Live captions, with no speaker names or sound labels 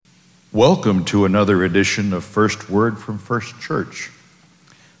Welcome to another edition of First Word from First Church.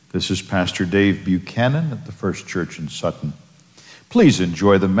 This is Pastor Dave Buchanan at the First Church in Sutton. Please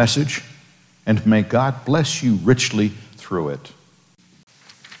enjoy the message, and may God bless you richly through it.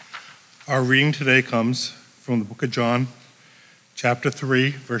 Our reading today comes from the book of John, chapter 3,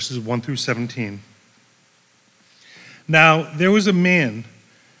 verses 1 through 17. Now, there was a man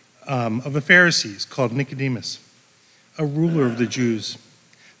of the Pharisees called Nicodemus, a ruler of the Jews.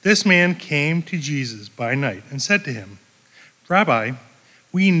 This man came to Jesus by night and said to him, "Rabbi,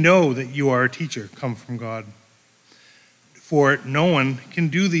 we know that you are a teacher come from God. For no one can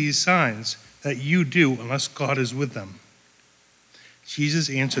do these signs that you do unless God is with them."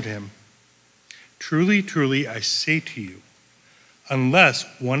 Jesus answered him, "Truly, truly, I say to you, unless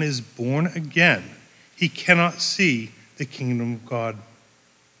one is born again, he cannot see the kingdom of God."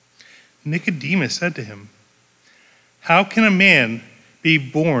 Nicodemus said to him, "How can a man be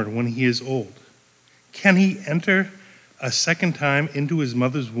born when he is old? Can he enter a second time into his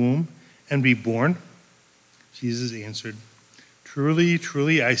mother's womb and be born?" Jesus answered, "Truly,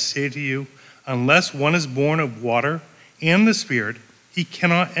 truly, I say to you, unless one is born of water and the Spirit, he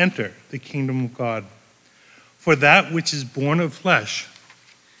cannot enter the kingdom of God. For that which is born of flesh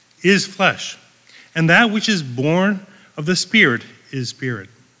is flesh, and that which is born of the Spirit is spirit.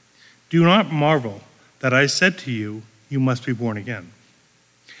 Do not marvel that I said to you, you must be born again.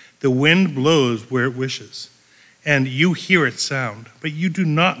 The wind blows where it wishes, and you hear its sound, but you do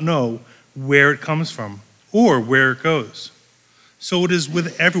not know where it comes from or where it goes. So it is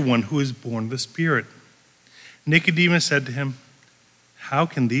with everyone who is born of the Spirit." Nicodemus said to him, "How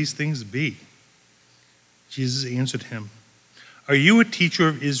can these things be?" Jesus answered him, "Are you a teacher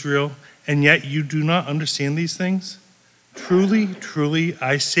of Israel, and yet you do not understand these things? Truly, truly,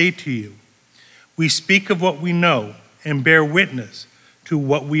 I say to you, we speak of what we know and bear witness to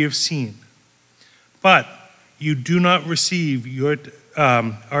what we have seen. But you do not receive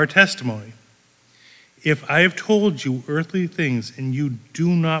our testimony. If I have told you earthly things and you do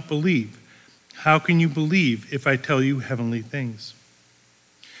not believe, how can you believe if I tell you heavenly things?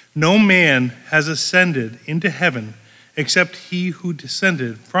 No man has ascended into heaven except he who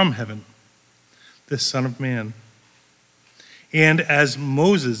descended from heaven, the Son of Man. And as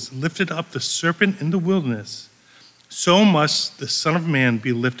Moses lifted up the serpent in the wilderness, so must the Son of Man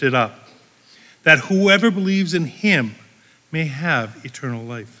be lifted up, that whoever believes in him may have eternal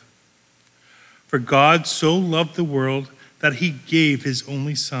life. For God so loved the world that he gave his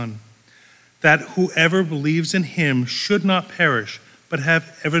only Son, that whoever believes in him should not perish, but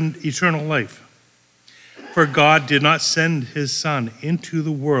have eternal life. For God did not send his Son into the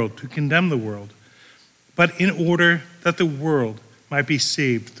world to condemn the world, but in order that the world might be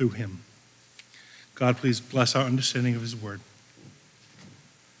saved through him." God, please bless our understanding of his word.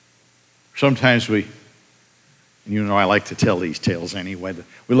 Sometimes I like to tell these tales anyway.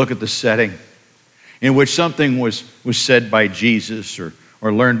 We look at the setting in which something was said by Jesus or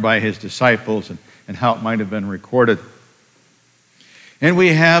learned by his disciples and how it might have been recorded. And we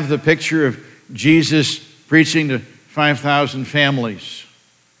have the picture of Jesus preaching to 5,000 families,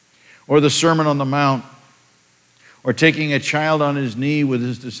 or the Sermon on the Mount, or taking a child on his knee with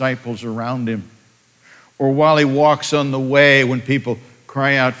his disciples around him, or while he walks on the way when people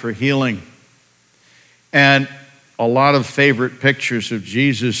cry out for healing. And a lot of favorite pictures of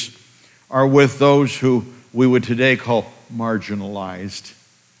Jesus are with those who we would today call marginalized.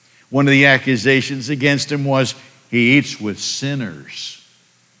 One of the accusations against him was he eats with sinners.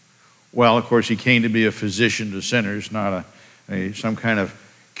 Well, of course, he came to be a physician to sinners, not some kind of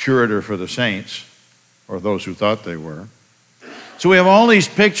curator for the saints, or those who thought they were. So we have all these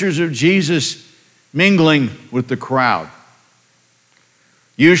pictures of Jesus mingling with the crowd,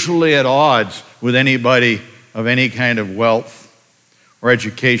 usually at odds with anybody of any kind of wealth or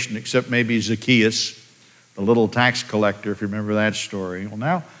education, except maybe Zacchaeus, the little tax collector, if you remember that story.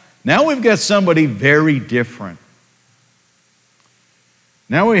 Well, now we've got somebody very different.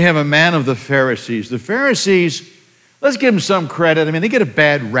 Now we have a man of the Pharisees. The Pharisees, let's give them some credit. I mean, they get a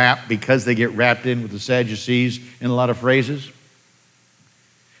bad rap because they get wrapped in with the Sadducees in a lot of phrases.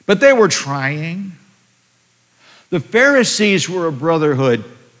 But they were trying. The Pharisees were a brotherhood.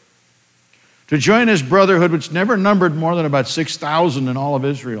 To join this brotherhood, which never numbered more than about 6,000 in all of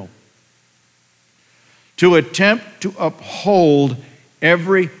Israel, to attempt to uphold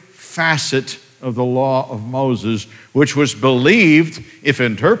every facet of the law of Moses, which was believed, if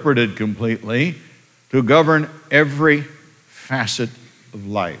interpreted completely, to govern every facet of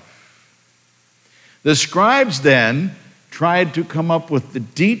life. The scribes then tried to come up with the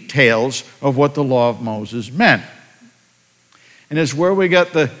details of what the law of Moses meant. And it's where we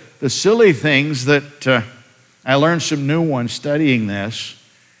got the the silly things that I learned some new ones studying this.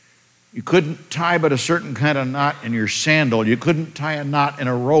 You couldn't tie but a certain kind of knot in your sandal. You couldn't tie a knot in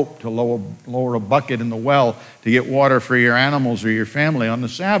a rope to lower a bucket in the well to get water for your animals or your family on the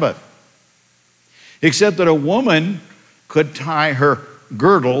Sabbath. Except that a woman could tie her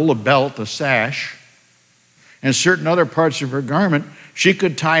girdle, a belt, a sash, and certain other parts of her garment. She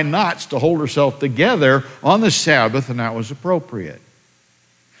could tie knots to hold herself together on the Sabbath, and that was appropriate.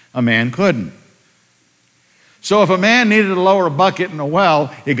 A man couldn't. So if a man needed to lower a bucket in a well,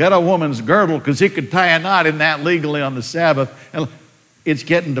 he got a woman's girdle because he could tie a knot in that legally on the Sabbath. And it's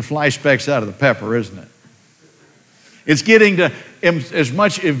getting to fly specks out of the pepper, isn't it? It's getting to as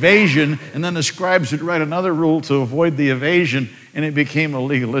much evasion, and then the scribes would write another rule to avoid the evasion, and it became a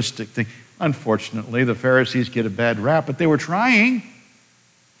legalistic thing. Unfortunately, the Pharisees get a bad rap, but they were trying.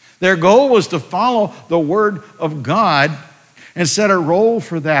 Their goal was to follow the Word of God and set a role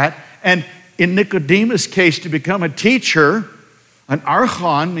for that. And in Nicodemus' case, to become a teacher, an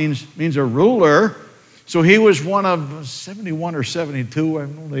archon means a ruler. So he was one of 71 or 72, I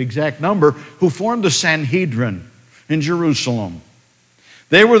don't know the exact number, who formed the Sanhedrin in Jerusalem.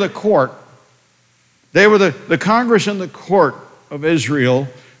 They were the court. They were the Congress and the court of Israel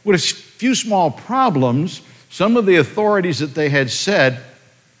with a few small problems. Some of the authorities that they had said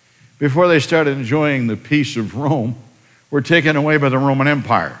before they started enjoying the peace of Rome were taken away by the Roman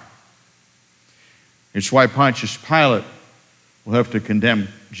Empire. It's why Pontius Pilate will have to condemn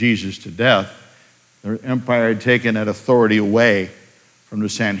Jesus to death. The empire had taken that authority away from the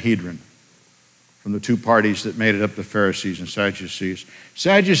Sanhedrin, from the two parties that made it up, the Pharisees and Sadducees.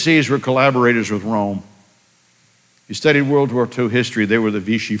 Sadducees were collaborators with Rome. You studied World War II history, they were the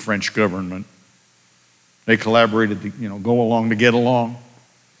Vichy French government. They collaborated to, go along to get along.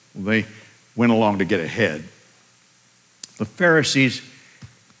 Well, they went along to get ahead. The Pharisees,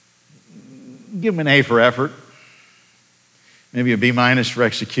 give them an A for effort. Maybe a B- for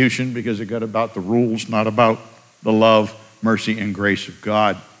execution because it got about the rules, not about the love, mercy, and grace of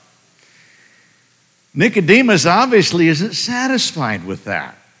God. Nicodemus obviously isn't satisfied with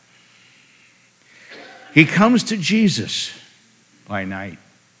that. He comes to Jesus by night.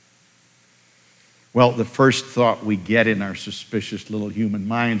 Well, the first thought we get in our suspicious little human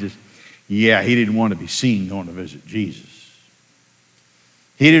minds is, yeah, he didn't want to be seen going to visit Jesus.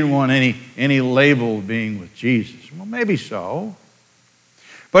 He didn't want any label of being with Jesus. Well, maybe so.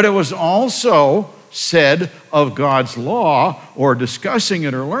 But it was also said of God's law, or discussing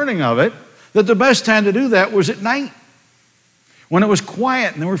it or learning of it, that the best time to do that was at night, when it was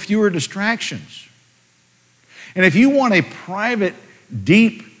quiet and there were fewer distractions. And if you want a private,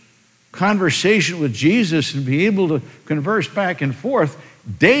 deep conversation with Jesus and be able to converse back and forth,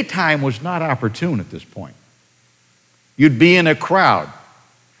 daytime was not opportune at this point. You'd be in a crowd.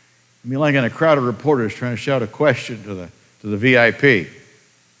 It'd be like in a crowd of reporters trying to shout a question to the VIP.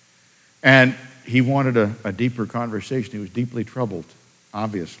 And he wanted a deeper conversation. He was deeply troubled,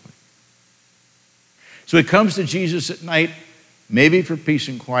 obviously. So he comes to Jesus at night, maybe for peace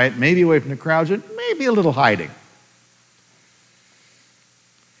and quiet, maybe away from the crowds, and maybe a little hiding.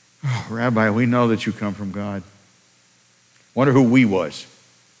 Oh, Rabbi, we know that you come from God. Wonder who we was.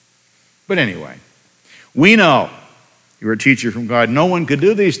 But anyway, we know you're a teacher from God. No one could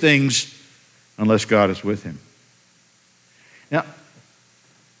do these things unless God is with him. Now,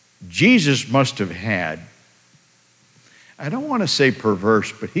 Jesus must have had, I don't want to say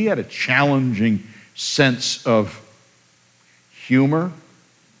perverse, but he had a challenging sense of humor.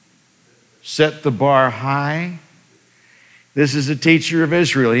 Set the bar high. This is a teacher of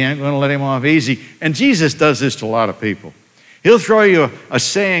Israel. He ain't going to let him off easy. And Jesus does this to a lot of people. He'll throw you a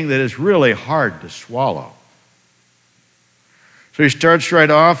saying that is really hard to swallow. So he starts right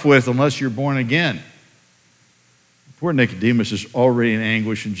off with, unless you're born again. Poor Nicodemus is already in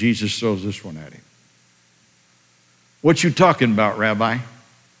anguish, and Jesus throws this one at him. What you talking about, Rabbi?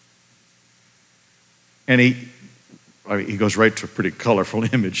 And he goes right to a pretty colorful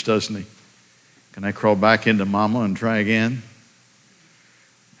image, doesn't he? Can I crawl back into mama and try again?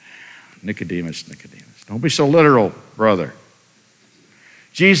 Nicodemus. Don't be so literal, brother.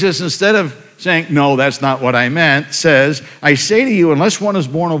 Jesus, instead of saying, no, that's not what I meant, says, I say to you, unless one is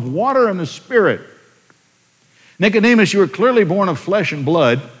born of water and the Spirit. Nicodemus, you were clearly born of flesh and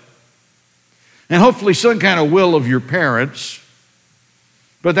blood, and hopefully some kind of will of your parents,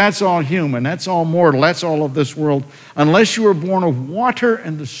 but that's all human, that's all mortal, that's all of this world, unless you were born of water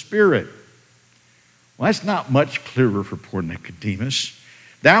and the Spirit. Well, that's not much clearer for poor Nicodemus.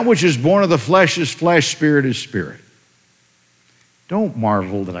 That which is born of the flesh is flesh, spirit is spirit. Don't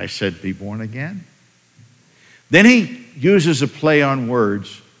marvel that I said be born again. Then he uses a play on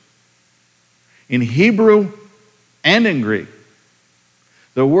words In Hebrew and in Greek,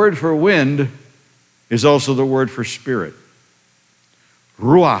 the word for wind is also the word for spirit.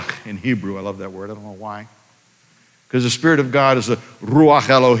 Ruach in Hebrew. I love that word. I don't know why. Because the Spirit of God is the Ruach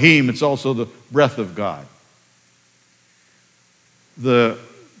Elohim. It's also the breath of God. The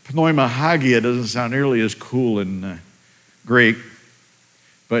pneuma hagia doesn't sound nearly as cool in Greek.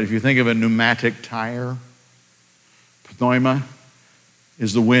 But if you think of a pneumatic tire, pneuma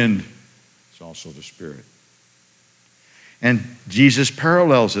is the wind. It's also the Spirit. And Jesus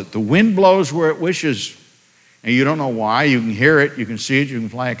parallels it. The wind blows where it wishes. And you don't know why. You can hear it. You can see it. You can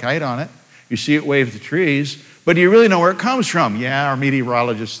fly a kite on it. You see it wave the trees. But do you really know where it comes from? Yeah, our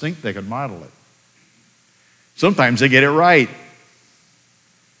meteorologists think they could model it. Sometimes they get it right.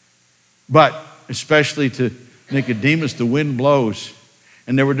 But especially to Nicodemus, the wind blows.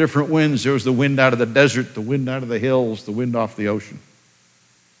 And there were different winds. There was the wind out of the desert, the wind out of the hills, the wind off the ocean.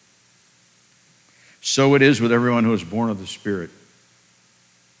 So it is with everyone who is born of the Spirit.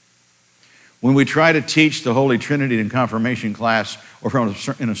 When we try to teach the Holy Trinity in confirmation class or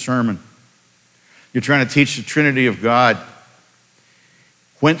in a sermon, you're trying to teach the Trinity of God.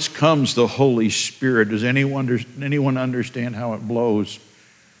 Whence comes the Holy Spirit? Does anyone understand how it blows?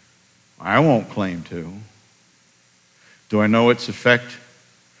 I won't claim to. Do I know its effect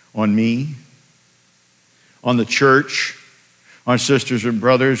on me, on the church, on sisters and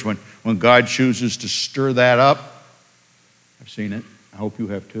brothers when God chooses to stir that up? I've seen it. I hope you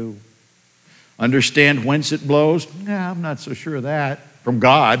have too. Understand whence it blows? Nah, I'm not so sure of that. From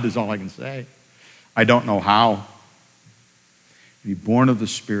God is all I can say. I don't know how. Be born of the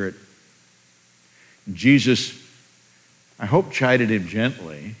Spirit. Jesus, I hope, chided him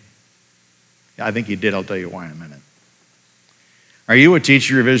gently. I think he did. I'll tell you why in a minute. Are you a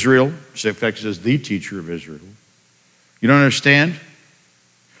teacher of Israel? In fact, it says the teacher of Israel. You don't understand?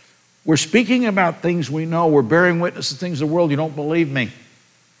 We're speaking about things we know. We're bearing witness to things of the world. You don't believe me.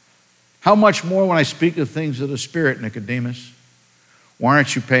 How much more when I speak of things of the Spirit, Nicodemus? Why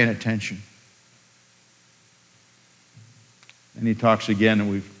aren't you paying attention? And he talks again,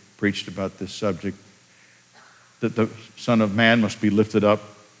 and we've preached about this subject, that the Son of Man must be lifted up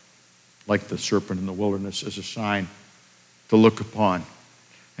like the serpent in the wilderness as a sign to look upon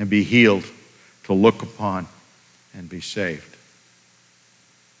and be healed, to look upon and be saved.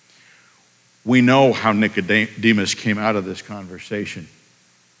 We know how Nicodemus came out of this conversation.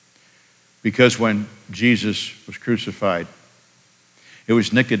 Because when Jesus was crucified, it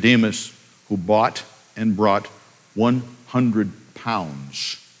was Nicodemus who bought and brought 100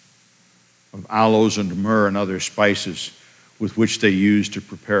 pounds of aloes and myrrh and other spices with which they used to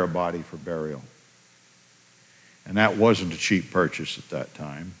prepare a body for burial. And that wasn't a cheap purchase at that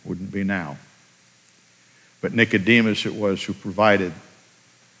time, wouldn't be now. But Nicodemus it was who provided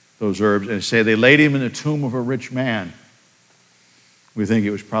those herbs. And say they laid him in the tomb of a rich man. We think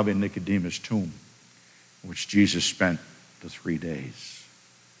it was probably Nicodemus' tomb, in which Jesus spent the 3 days.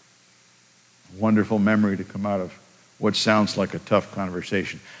 A wonderful memory to come out of what sounds like a tough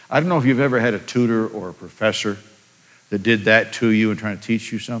conversation. I don't know if you've ever had a tutor or a professor that did that to you and trying to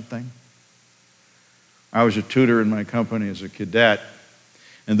teach you something. I was a tutor in my company as a cadet,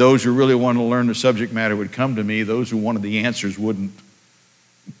 and those who really wanted to learn the subject matter would come to me. Those who wanted the answers wouldn't,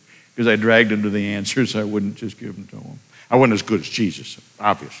 because I dragged them to the answers. I wouldn't just give them to them. I wasn't as good as Jesus,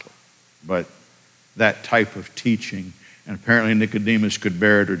 obviously, but that type of teaching, and apparently Nicodemus could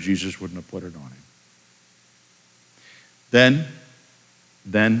bear it or Jesus wouldn't have put it on him.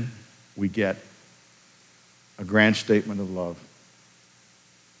 Then we get a grand statement of love.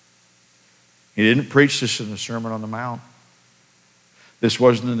 He didn't preach this in the Sermon on the Mount. This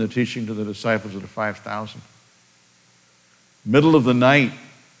wasn't in the teaching to the disciples of the 5,000. Middle of the night,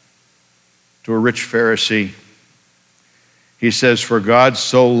 to a rich Pharisee, he says, "For God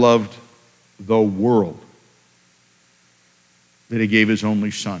so loved the world that he gave his only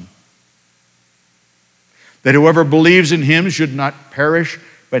Son, that whoever believes in him should not perish,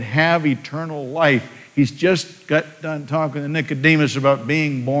 but have eternal life." He's just got done talking to Nicodemus about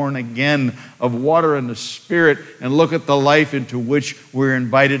being born again of water and the Spirit, and look at the life into which we're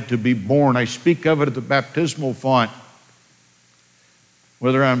invited to be born. I speak of it at the baptismal font.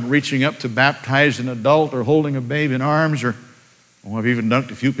 Whether I'm reaching up to baptize an adult or holding a babe in arms, or I've even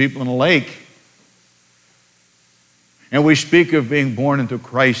dunked a few people in a lake. And we speak of being born into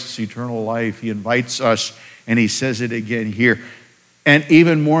Christ's eternal life. He invites us, and he says it again here. And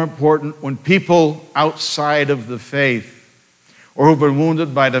even more important, when people outside of the faith or who've been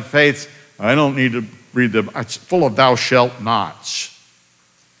wounded by the faith, I don't need to read them. It's full of thou shalt nots.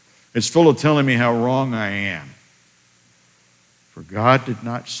 It's full of telling me how wrong I am. For God did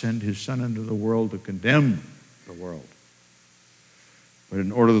not send his Son into the world to condemn the world, but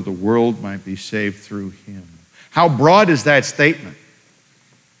in order that the world might be saved through him. How broad is that statement?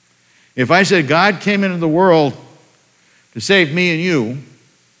 If I said God came into the world to save me and you,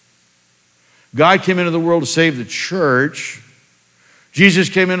 God came into the world to save the church, Jesus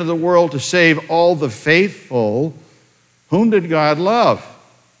came into the world to save all the faithful, whom did God love?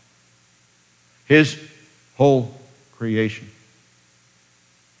 His whole creation.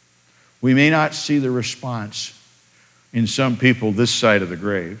 We may not see the response in some people this side of the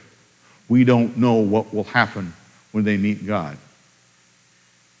grave. We don't know what will happen when they meet God.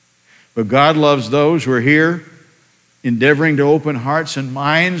 But God loves those who are here endeavoring to open hearts and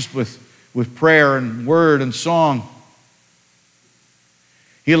minds with prayer and word and song.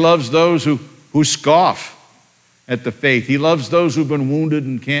 He loves those who scoff at the faith. He loves those who've been wounded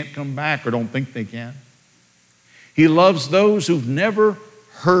and can't come back or don't think they can. He loves those who've never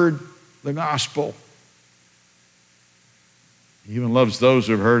heard the gospel. He even loves those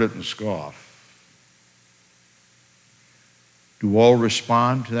who've heard it and scoff. Do all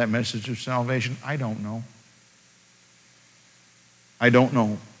respond to that message of salvation? I don't know. I don't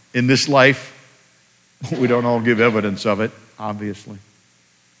know. In this life, we don't all give evidence of it, obviously.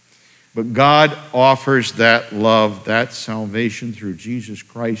 But God offers that love, that salvation through Jesus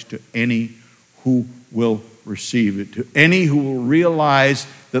Christ to any who will receive it, to any who will realize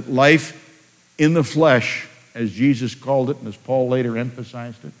that life in the flesh, as Jesus called it and as Paul later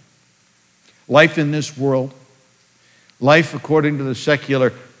emphasized it, life in this world, life according to the secular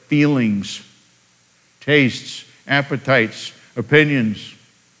feelings, tastes, appetites, opinions,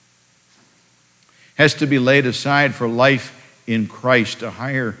 has to be laid aside for life in Christ, a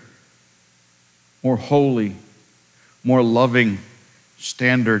higher, more holy, more loving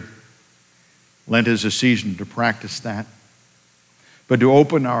standard. Lent is a season to practice that, but to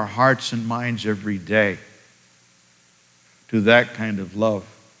open our hearts and minds every day to that kind of love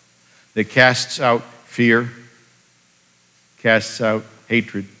that casts out fear, casts out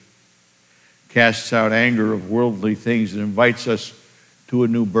hatred, casts out anger of worldly things, and invites us to a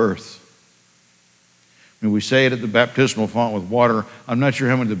new birth. I mean, we say it at the baptismal font with water. I'm not sure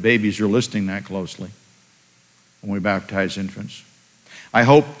how many of the babies are listening that closely when we baptize infants. I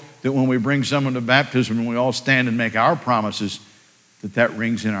hope that when we bring someone to baptism and we all stand and make our promises, that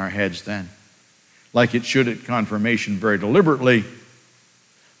rings in our heads then, like it should at confirmation very deliberately,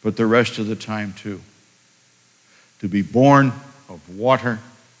 but the rest of the time too. To be born of water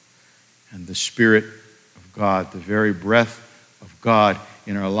and the Spirit of God, the very breath of God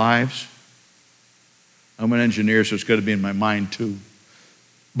in our lives. I'm an engineer, so it's got to be in my mind too,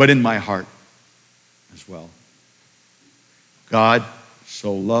 but in my heart as well. God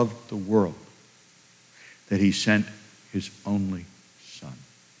so loved the world that he sent his only Son.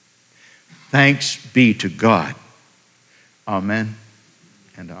 Thanks be to God. Amen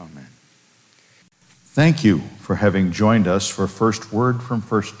and amen. Thank you for having joined us for First Word from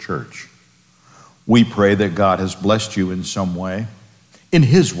First Church. We pray that God has blessed you in some way, in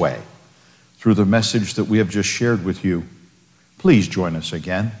his way, through the message that we have just shared with you. Please join us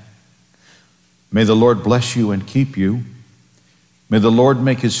again. May the Lord bless you and keep you. May the Lord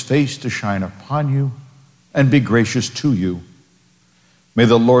make his face to shine upon you and be gracious to you. May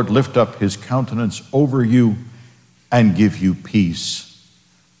the Lord lift up his countenance over you and give you peace.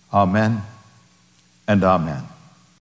 Amen and amen.